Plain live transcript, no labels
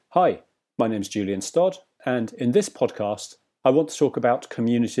Hi, my name's Julian, and in this podcast, I want to talk about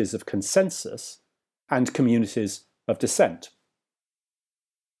communities of consensus and communities of dissent.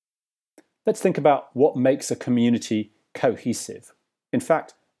 Let's think about what makes a community cohesive. In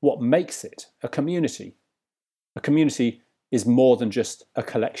fact, what makes it a community. A community is more than just a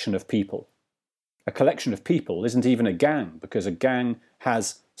collection of people. A collection of people isn't even a gang, because a gang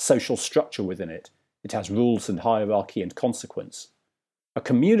has social structure within it. It has rules and hierarchy and consequence. A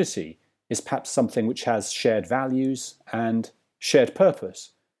community is perhaps something which has shared values and shared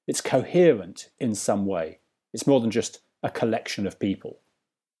purpose. It's coherent in some way. It's more than just a collection of people.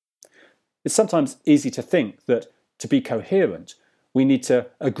 It's sometimes easy to think that to be coherent, we need to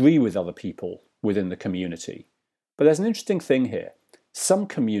agree with other people within the community. But there's an interesting thing here. Some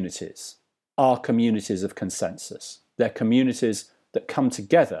communities are communities of consensus. They're communities that come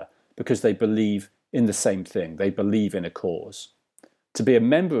together because they believe in the same thing. They believe in a cause. To be a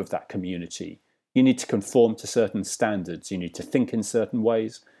member of that community, you need to conform to certain standards. You need to think in certain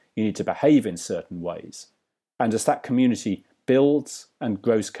ways. You need to behave in certain ways. And as that community builds and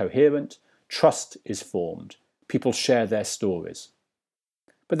grows coherent, trust is formed. People share their stories.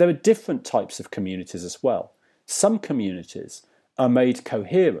 But there are different types of communities as well. Some communities are made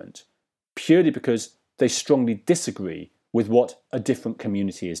coherent purely because they strongly disagree with what a different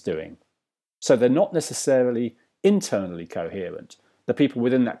community is doing. So they're not necessarily internally coherent. The people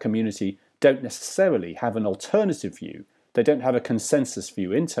within that community don't necessarily have an alternative view. They don't have a consensus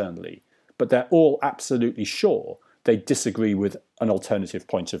view internally, but they're all absolutely sure they disagree with an alternative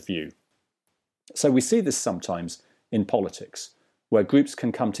point of view. So we see this sometimes in politics, where groups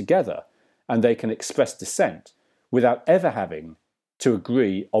can come together and they can express dissent without ever having to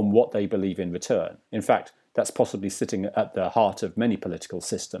agree on what they believe in return. In fact, that's possibly sitting at the heart of many political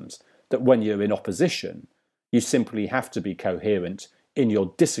systems, that when you're in opposition, you simply have to be coherent in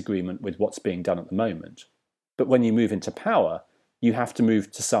your disagreement with what's being done at the moment. But when you move into power, you have to move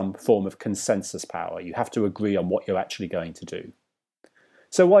to some form of consensus power. You have to agree on what you're actually going to do.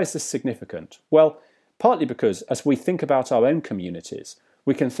 So why is this significant? Well, partly because as we think about our own communities,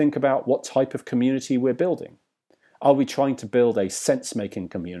 we can think about what type of community we're building. Are we trying to build a sense-making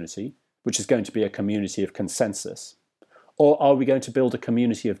community, which is going to be a community of consensus? Or are we going to build a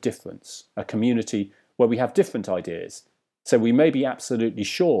community of difference, a community where we have different ideas? So we may be absolutely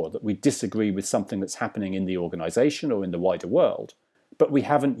sure that we disagree with something that's happening in the organisation or in the wider world, but we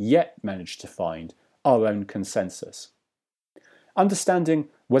haven't yet managed to find our own consensus. Understanding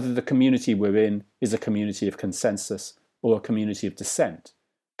whether the community we're in is a community of consensus or a community of dissent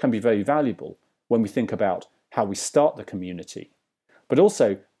can be very valuable when we think about how we start the community, but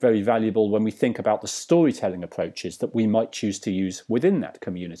also very valuable when we think about the storytelling approaches that we might choose to use within that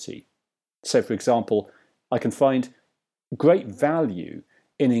community. So, for example, I can find great value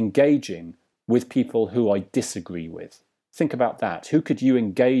in engaging with people who I disagree with. Think about that. Who could you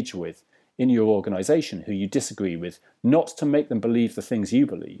engage with in your organisation who you disagree with, not to make them believe the things you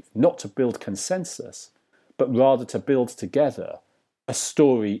believe, not to build consensus, but rather to build together a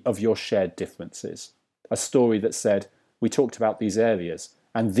story of your shared differences, a story that said, we talked about these areas,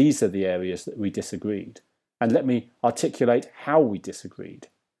 and these are the areas that we disagreed, and let me articulate how we disagreed.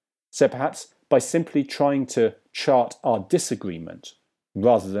 So perhaps by simply trying to chart our disagreement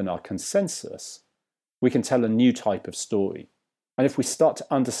rather than our consensus, we can tell a new type of story. And if we start to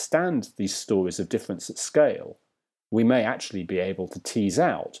understand these stories of difference at scale, we may actually be able to tease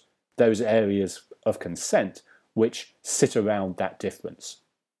out those areas of consent which sit around that difference.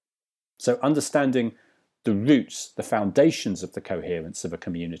 So understanding the roots, the foundations of the coherence of a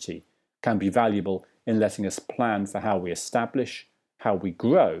community can be valuable in letting us plan for how we establish, how we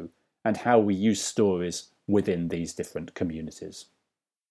grow, and how we use stories within these different communities.